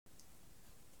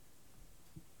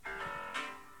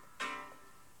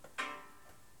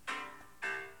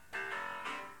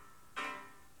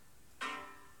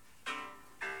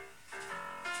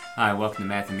Hi, welcome to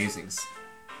Math and Musings.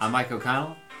 I'm Mike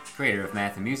O'Connell, creator of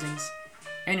Math and Musings,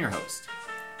 and your host.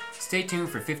 Stay tuned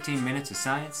for 15 minutes of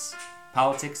science,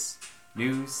 politics,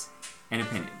 news, and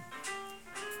opinion.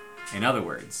 In other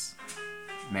words,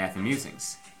 Math and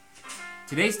Musings.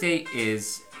 Today's date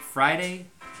is Friday,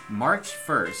 March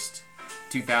 1st,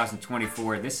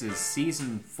 2024. This is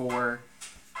Season 4,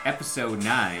 Episode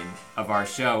 9 of our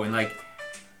show, and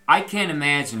I can't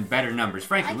imagine better numbers.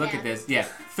 Frankly, look at this. Yeah,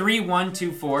 3, 1,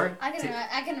 2, 4. I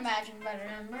can imagine better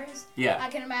numbers. Yeah. I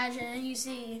can imagine you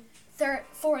see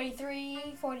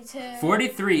 43, 42.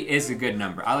 43 is a good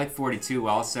number. I like 42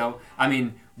 also. I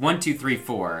mean, 1, 2, 3,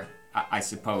 4, I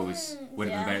suppose, would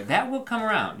have been better. That will come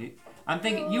around. I'm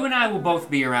thinking you and I will both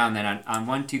be around then on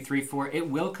 1, 2, 3, 4. It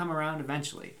will come around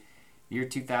eventually. Year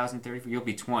 2034, you'll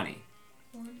be 20.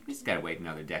 We just got to wait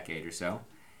another decade or so.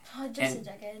 Oh, just a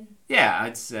decade. Yeah,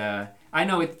 it's. I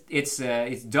know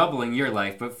it's doubling your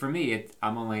life, but for me,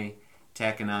 I'm only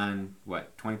tacking on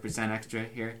 20% extra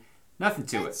here. Nothing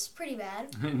to That's pretty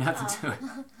bad. Nothing to it.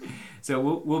 So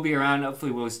we'll be around.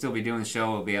 Hopefully, we'll still be doing the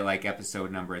show. We'll be at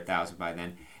episode number 1,000 by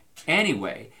then.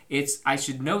 Anyway, I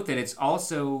should note that it's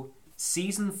also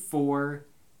season 4,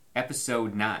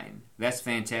 episode 9. That's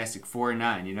fantastic. 4 and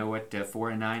 9. You know what 4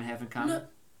 and 9 have in common?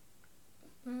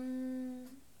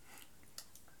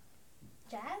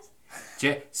 Jazz?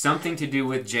 Something to do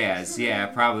with jazz. Yeah,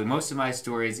 probably. Most of my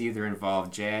stories either involve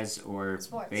jazz or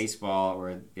sports. Baseball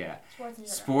or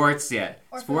Sports, yeah.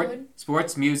 Or food.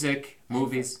 Sports, music,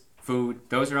 movies, food.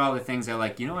 Those are all the things I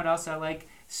like. You know what else I like?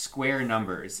 Square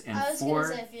numbers. And I was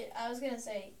 4 gonna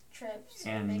say trips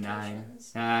and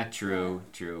vacations. 9. True.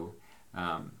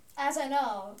 As I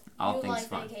know, all you things like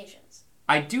fun. vacations.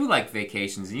 I do like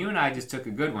vacations, and you and I just took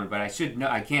a good one, but I should know.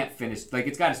 I can't finish.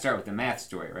 It's got to start with the math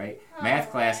story, right?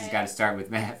 Math class has got to start with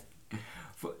math.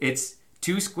 It's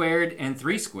 2 squared and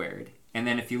 3 squared, and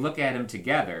then if you look at them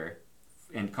together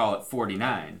and call it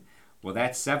 49, well,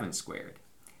 that's 7 squared.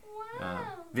 Wow.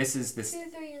 This is the 2,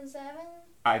 3, and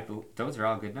 7. Those are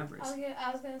all good numbers.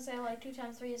 I was gonna say 2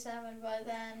 times 3 is 7, but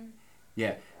then.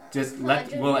 Yeah,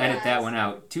 we'll edit that one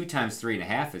out. 2 times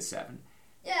 3.5 is 7.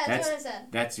 Yeah, that's what I said.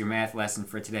 That's your math lesson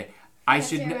for today.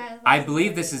 I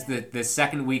believe this is the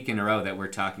second week in a row that we're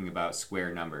talking about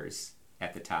square numbers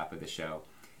at the top of the show,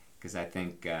 because I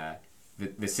think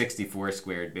the 64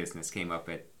 squared business came up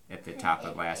at the top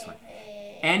of the last one.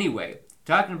 Anyway,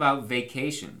 talking about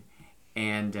vacation,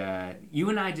 and you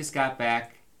and I just got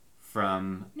back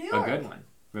from a good one,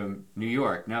 from New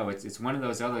York. No, it's one of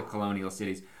those other colonial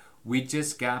cities. We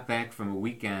just got back from a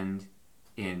weekend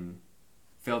in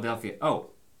Philadelphia. Oh,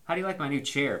 how do you like my new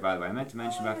chair, by the way? I meant to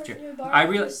mention about the chair.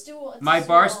 My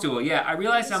bar stool. Yeah, I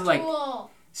realized I'm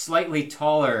slightly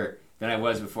taller than I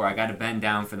was before. I got to bend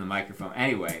down from the microphone.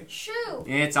 Anyway,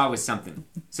 it's always something.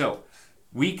 So,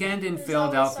 weekend in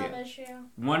Philadelphia.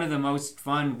 One of the most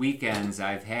fun weekends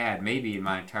I've had, maybe in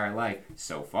my entire life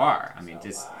so far. I mean,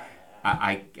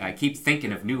 I keep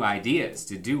thinking of new ideas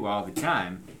to do all the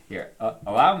time. Here,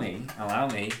 allow me.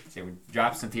 So we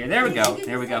drop some here. There we go.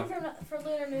 For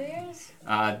Lunar New Year's?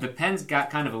 The pen's got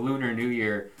kind of a Lunar New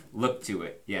Year look to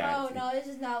it. Yeah. Oh, no, this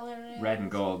is not Lunar New Year's. Red and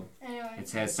gold. Anyway.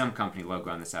 It has some company logo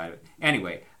on the side of it.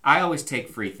 Anyway, I always take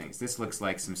free things. This looks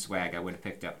like some swag I would have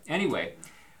picked up. Anyway,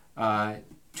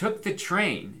 took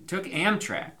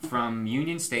Amtrak from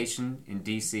Union Station in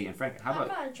D.C. And Frank, how about... I'm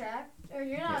not on track. Or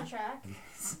you're not on track.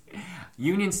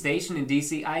 Union Station in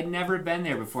D.C. I'd never been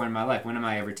there before in my life. When am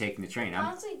I ever taking the train?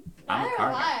 Honestly, I'm a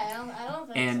car guy. I don't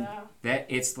think and so. That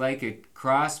it's like a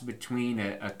cross between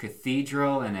a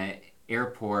cathedral and an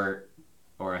airport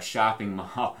or a shopping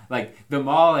mall. Like the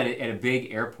mall at a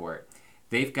big airport.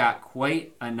 They've got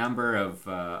quite a number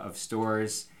of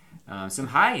stores, some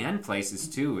high-end places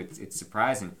too. It's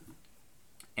surprising.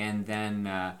 And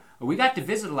then we got to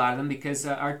visit a lot of them because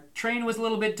our train was a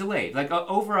little bit delayed.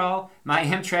 Overall, my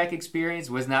Amtrak experience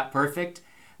was not perfect.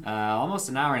 Almost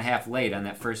an hour and a half late on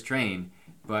that first train.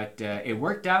 But it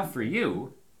worked out for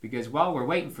you because while we're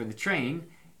waiting for the train,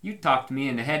 you talked me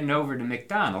into heading over to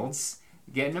McDonald's,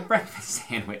 getting a breakfast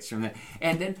sandwich from there.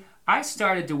 And then I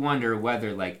started to wonder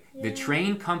whether the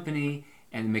train company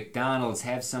and McDonald's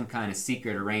have some kind of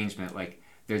secret arrangement.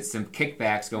 There's some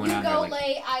kickbacks going on there. You go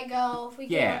late, I go. If we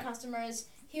get more customers,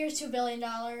 here's $2 billion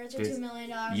or $2 million.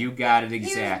 You got it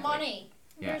exactly. Here's money.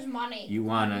 Yeah. Here's money.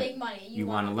 Big money. You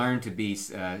want to learn to be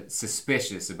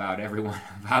suspicious about everyone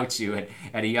about you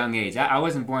at a young age. I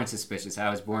wasn't born suspicious. I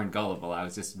was born gullible. I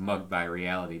was just mugged by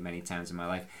reality many times in my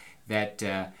life.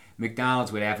 That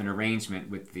McDonald's would have an arrangement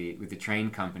with the train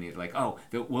company,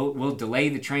 we'll delay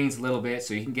the trains a little bit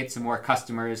so you can get some more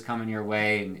customers coming your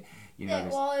way, and You know,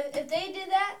 well, if they did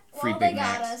that, free well, Big they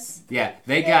got Macs. us. Yeah,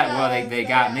 they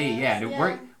got me. Yeah,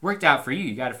 it worked out for you.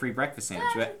 You got a free breakfast sandwich.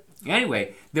 But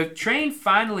anyway, the train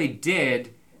finally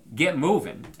did get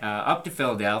moving up to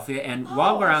Philadelphia, and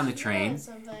while we're on the train,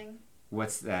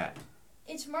 what's that?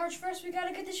 It's March 1st. We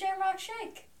gotta get the Shamrock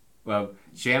Shake. Well,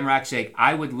 Shamrock Shake.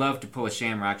 I would love to pull a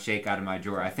Shamrock Shake out of my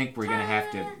drawer. I think we're gonna have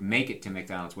to make it to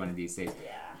McDonald's one of these days.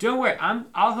 Yeah. Don't worry,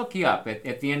 I'll hook you up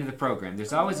at the end of the program.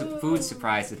 There's always a food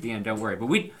surprise at the end. Don't worry. But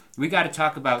we got to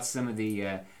talk about some of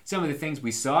the things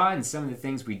we saw and some of the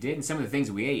things we did and some of the things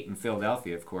we ate in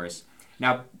Philadelphia, of course.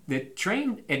 Now, the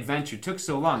train adventure took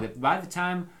so long that by the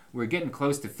time we're getting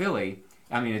close to Philly,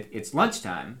 I mean it's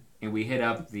lunchtime and we hit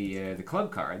up the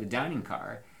club car, the dining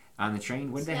car on the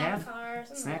train. What did they have?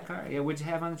 Snack car. Yeah, what'd you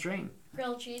have on the train?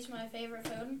 Grilled cheese, my favorite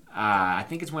food. I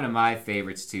think it's one of my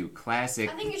favorites too. Classic.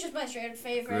 I think it's just my straight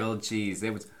favorite. Grilled cheese.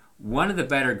 It was one of the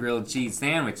better grilled cheese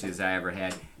sandwiches I ever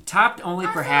had. Topped only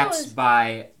perhaps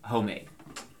by homemade.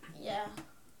 Yeah.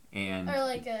 And or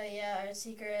like a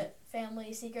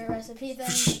family secret recipe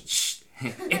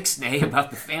thing. Ixnay about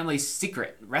the family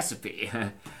secret recipe.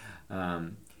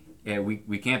 Yeah,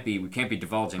 we can't be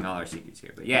divulging all our secrets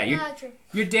here. But yeah,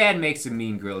 your dad makes a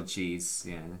mean grilled cheese.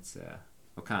 Yeah, that's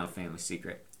what kind of family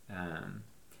secret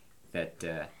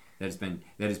that has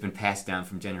been passed down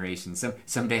from generations.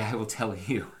 Someday I will tell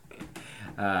you.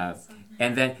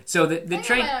 And then so the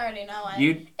train. I already know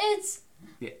it. It's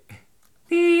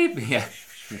beep. Yeah.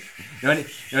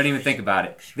 Don't even think about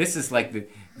it. This is like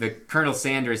the Colonel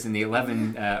Sanders and the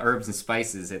 11 herbs and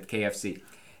spices at KFC.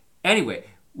 Anyway,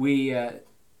 we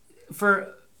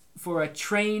for a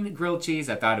train grilled cheese,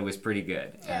 I thought it was pretty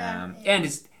good. Yeah. And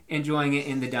just enjoying it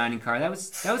in the dining car. That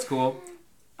was cool.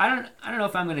 I don't know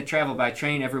if I'm going to travel by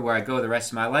train everywhere I go the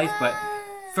rest of my life, but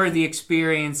for the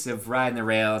experience of riding the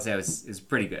rails, that was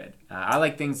pretty good. I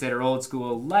like things that are old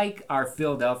school, like our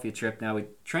Philadelphia trip. Now,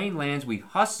 with train lands, we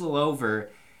hustle over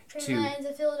Train lands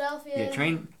in Philadelphia.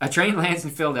 Yeah, a train lands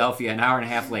in Philadelphia an hour and a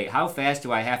half late. How fast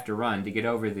do I have to run to get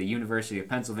over to the University of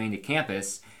Pennsylvania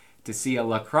campus to see a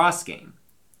lacrosse game?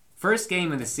 First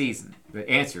game of the season. The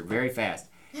answer, very fast.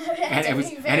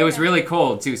 And it was really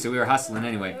cold too, so we were hustling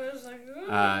anyway.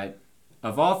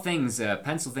 Of all things,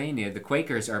 Pennsylvania, the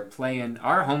Quakers are playing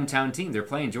our hometown team. They're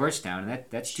playing Georgetown, and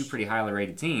that's two pretty highly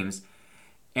rated teams.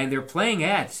 And they're playing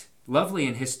at lovely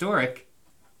and historic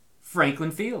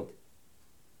Franklin Field,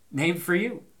 named for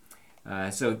you.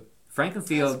 So Franklin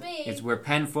Field is where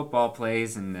Penn football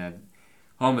plays, and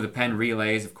home of the Penn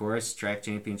Relays, of course, track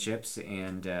championships,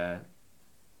 and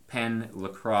Penn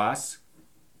lacrosse.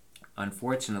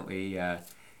 Unfortunately,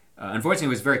 it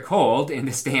was very cold in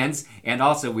the stands, and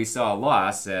also we saw a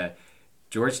loss.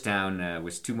 Georgetown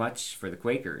was too much for the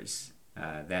Quakers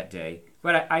that day.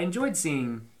 But I enjoyed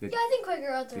seeing the... Yeah, I think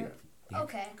Quaker Oats are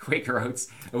okay. Quaker Oats.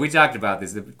 We talked about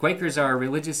this. The Quakers are a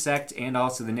religious sect and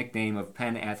also the nickname of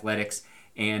Penn Athletics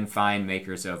and fine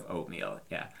makers of oatmeal.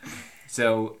 Yeah.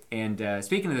 So, and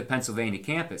speaking of the Pennsylvania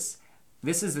campus,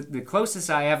 this is the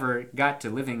closest I ever got to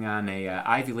living on a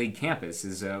Ivy League campus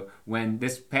is when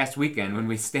this past weekend when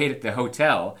we stayed at the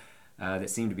hotel that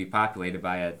seemed to be populated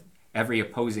by every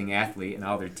opposing athlete and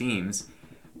all their teams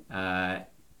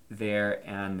there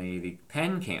on the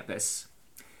Penn campus.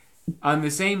 On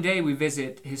the same day we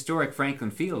visit historic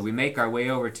Franklin Field, we make our way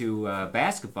over to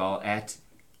basketball at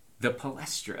the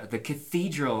Palestra, the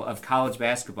cathedral of college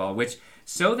basketball, which,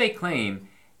 so they claim,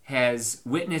 has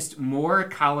witnessed more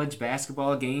college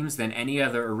basketball games than any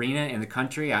other arena in the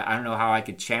country. I don't know how I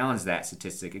could challenge that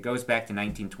statistic. It goes back to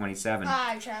 1927.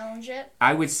 I challenge it.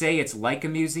 I would say it's like a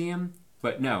museum,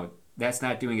 but no, that's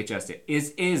not doing it justice.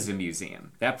 It is a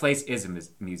museum. That place is a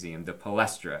museum, the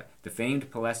Palestra, the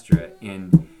famed Palestra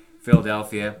in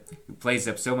Philadelphia, who plays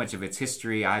up so much of its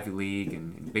history, Ivy League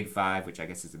and Big Five, which I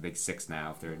guess is the Big Six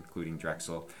now if they're including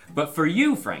Drexel. But for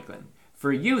you, Franklin,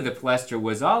 the Palestra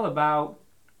was all about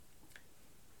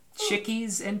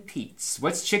Chickies and Pete's.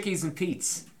 What's Chickies and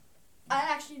Pete's? I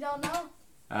actually don't know.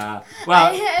 Well,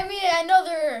 I know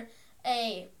they're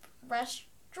a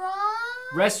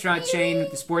restaurant chain,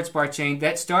 the sports bar chain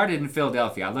that started in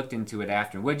Philadelphia. I looked into it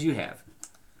after. What did you have?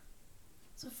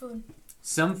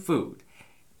 Some food.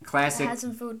 Classic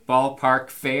ballpark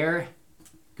fare.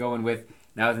 Going with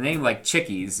now the name like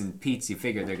Chickies and Pete's. You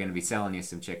figure they're going to be selling you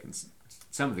some chickens.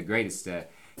 Some of the greatest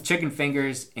chicken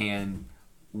fingers and.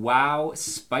 Wow,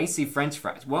 spicy French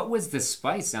fries. What was the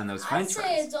spice on those French fries? I'd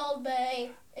say it's Old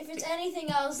Bay. If it's anything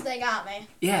else, they got me.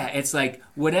 Yeah, it's like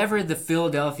whatever the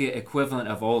Philadelphia equivalent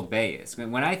of Old Bay is.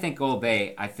 When I think Old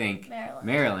Bay, I think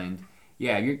Maryland.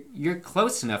 Yeah, you're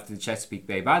close enough to the Chesapeake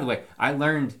Bay. By the way, I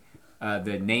learned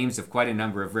the names of quite a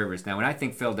number of rivers. Now, when I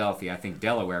think Philadelphia, I think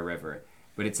Delaware River,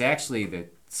 but it's actually the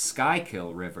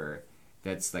Schuylkill River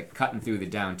that's like cutting through the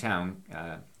downtown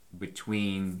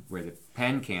between where the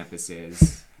Penn campus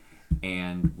is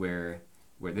and where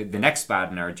the next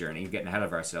spot in our journey, getting ahead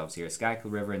of ourselves here,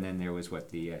 Schuylkill River, and then there was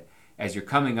as you're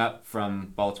coming up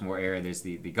from Baltimore area, there's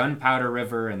the Gunpowder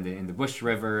River and the Bush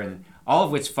River, and all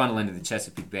of which funnel into the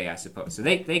Chesapeake Bay, I suppose. So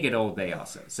they get Old Bay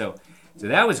also. So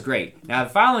that was great. Now, the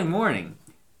following morning,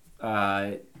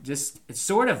 it's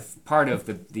sort of part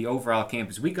of the overall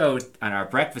campus. We go on our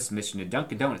breakfast mission to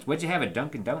Dunkin' Donuts. What'd you have at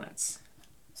Dunkin' Donuts?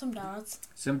 Some donuts.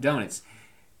 Some donuts.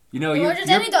 You know, they weren't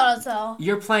just any donuts, though.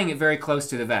 You're playing it very close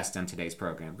to the vest on today's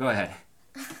program. Go ahead.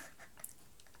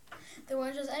 They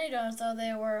weren't just any donuts, though.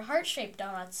 They were heart-shaped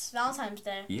donuts. Valentine's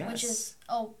Day. Yes. Which is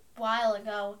a while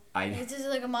ago. This is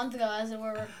like a month ago,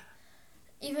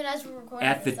 even as we're recording.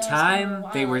 At the time,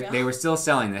 they were still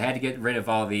selling. They had to get rid of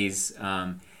all these.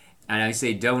 And I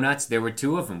say donuts. There were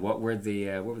two of them. What were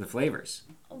the flavors?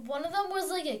 One of them was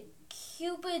like a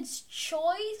Cupid's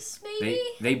Choice, maybe?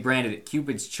 They branded it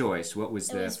Cupid's Choice. What was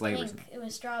the flavors? Pink. It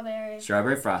was strawberry.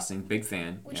 Strawberry frosting. Big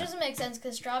fan. Which doesn't make sense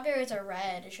because strawberries are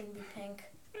red. It shouldn't be pink.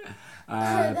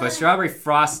 But strawberry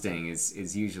frosting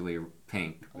is usually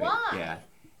pink. Why? Yeah.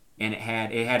 And it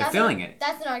had a filling in it.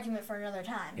 That's an argument for another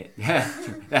time.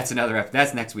 That's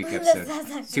that's next week's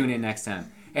episode. Tune in next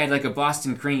time. It had like a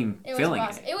Boston cream filling in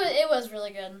it. It was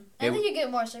really good. I think you get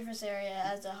more surface area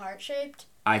as a heart shaped.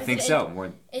 I think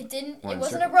so. It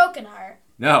wasn't a broken heart.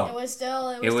 No. It was still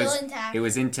intact. It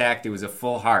was intact. It was a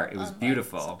full heart. It was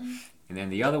beautiful. And then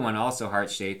the other one also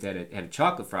heart shaped that it had a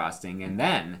chocolate frosting, and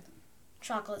then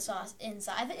chocolate sauce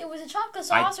inside. It was a chocolate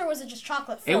sauce, or was it just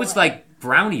chocolate filling? It was like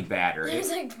brownie batter. It was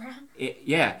like brown.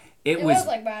 It was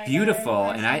like brownie beautiful.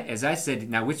 batter. And as I said,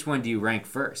 now which one do you rank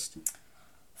first?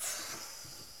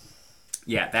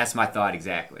 Yeah, that's my thought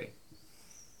exactly.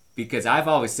 Because I've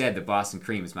always said the Boston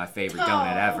cream is my favorite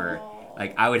donut ever.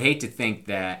 Like, I would hate to think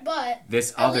that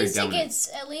this other donut...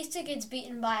 At least it gets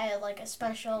beaten by, like, a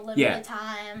special limited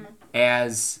time.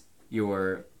 As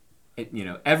your,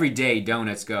 everyday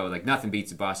donuts go, like, nothing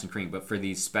beats the Boston cream. But for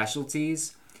these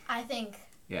specialties... I think...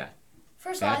 Yeah.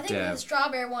 First of all, I think the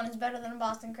strawberry one is better than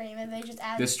Boston cream. And they just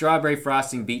add... The strawberry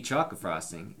frosting beat chocolate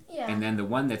frosting. Yeah. And then the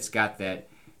one that's got that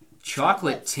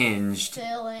chocolate-tinged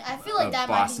filling. I feel like that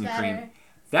Boston might be better. Cream.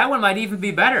 That one might even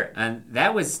be better, and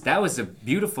that was a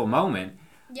beautiful moment.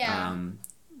 Yeah.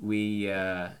 We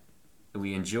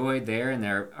enjoyed there in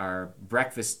our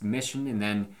breakfast mission, and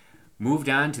then moved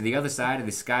on to the other side of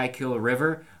the Schuylkill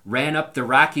River, ran up the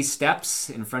rocky steps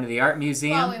in front of the art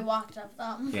museum. Well, we walked up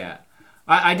them. Yeah.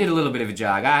 I did a little bit of a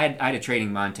jog. I had a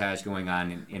training montage going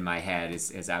on in my head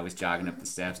as I was jogging up the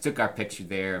steps. Took our picture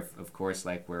there, of course,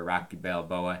 like we're Rocky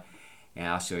Balboa. And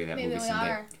I'll show you that movie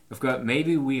someday. Of course,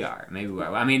 maybe we are.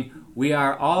 I mean, we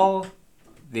are all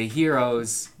the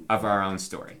heroes of our own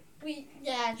story. True.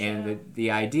 And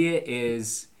the idea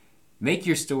is make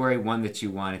your story one that you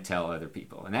want to tell other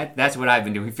people. And that's what I've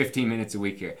been doing 15 minutes a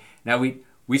week here. Now,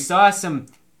 we saw some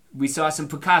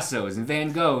Picassos and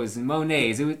Van Goghs and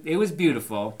Monets. It was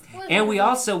beautiful. And we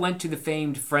also went to the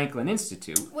famed Franklin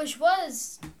Institute. Which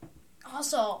was...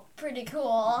 also pretty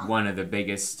cool. One of the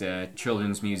biggest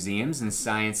children's museums and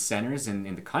science centers in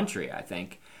the country, I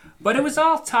think. But it was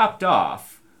all topped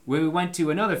off when we went to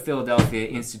another Philadelphia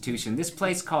institution, this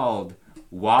place called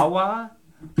Wawa,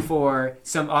 for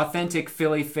some authentic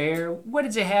Philly fare. What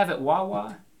did you have at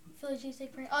Wawa? Philly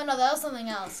cheesesteak Pringles. Oh, no, that was something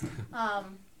else.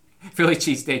 Philly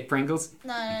cheesesteak Pringles?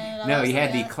 No. No, you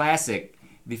had the classic...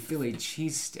 The Philly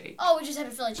cheesesteak. Oh, we just had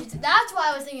a Philly cheesesteak. That's why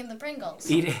I was thinking of the Pringles.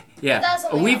 Yeah.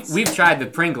 We've tried the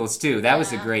Pringles too. That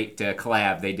was a great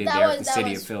collab they did there with the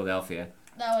city of Philadelphia.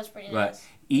 That was pretty nice. But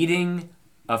eating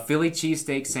a Philly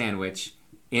cheesesteak sandwich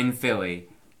in Philly,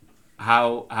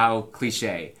 how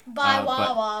cliche. By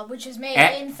Wawa, which is made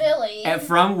in Philly.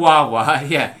 From Wawa,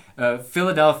 yeah.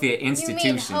 Philadelphia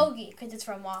institution. You mean hoagie, because it's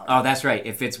from Wawa. Oh, that's right.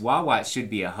 If it's Wawa, it should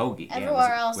be a hoagie.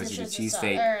 Everywhere else was it's it just a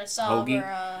cheesesteak hoagie? Or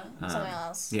something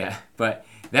else. Yeah, but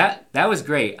that was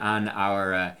great on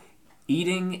our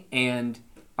eating and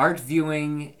art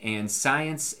viewing and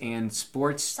science and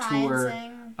sports tour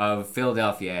of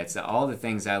Philadelphia. It's all the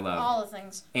things I love. All the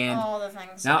things.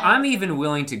 Now, I'm even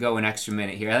willing to go an extra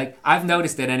minute here. Like, I've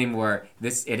noticed that anymore,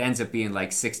 it ends up being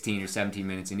like 16 or 17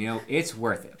 minutes, and it's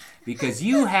worth it. Because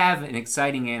you have an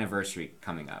exciting anniversary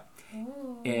coming up.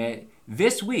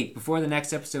 This week, before the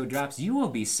next episode drops, you will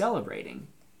be celebrating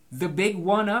the big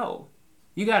 1-0.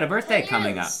 You got a birthday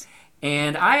coming up.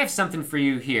 And I have something for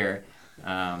you here.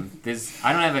 I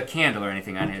don't have a candle or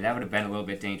anything on here. That would have been a little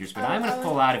bit dangerous. But I'm going to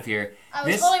pull out of here. I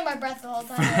was holding my breath the whole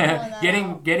time.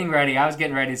 Getting ready. I was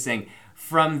getting ready to sing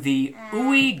from the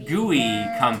Ooey Gooey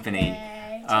Company.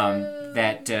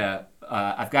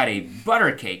 I've got a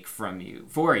butter cake for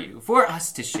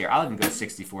us to share. I'll even go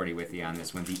 60-40 with you on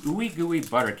this one. The Ooey Gooey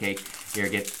butter cake. Here,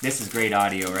 this is great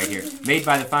audio right here. Made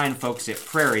by the fine folks at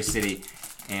Prairie City.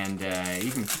 And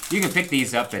you can pick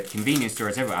these up at convenience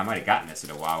stores everywhere. I might have gotten this at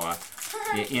a Wawa.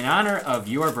 In honor of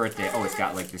your birthday, it's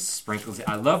got like the sprinkles.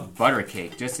 I love butter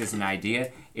cake, just as an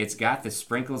idea. It's got the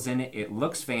sprinkles in it. It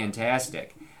looks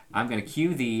fantastic. I'm going to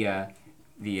cue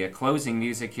the closing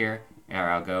music here. Or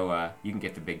I'll go, you can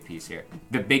get the big piece here.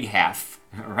 The big half,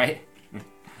 right?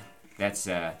 That's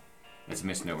a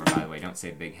misnomer, by the way. Don't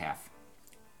say big half.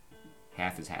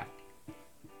 Half is half.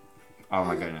 Oh,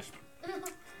 my goodness.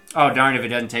 Oh, darn if it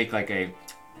doesn't take like a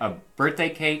birthday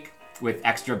cake with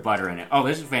extra butter in it. Oh,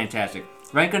 this is fantastic.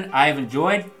 Franklin, I have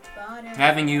enjoyed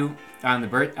having you on the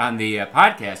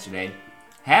podcast today.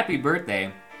 Happy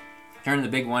birthday. Turn the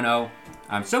big 1-0.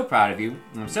 I'm so proud of you.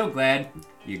 I'm so glad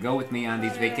you go with me on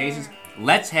these vacations.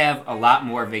 Let's have a lot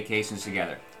more vacations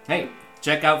together. Hey,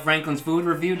 check out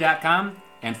franklinsfoodreview.com,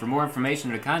 and for more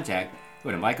information or to contact,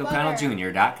 go to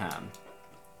michaelconnelljr.com.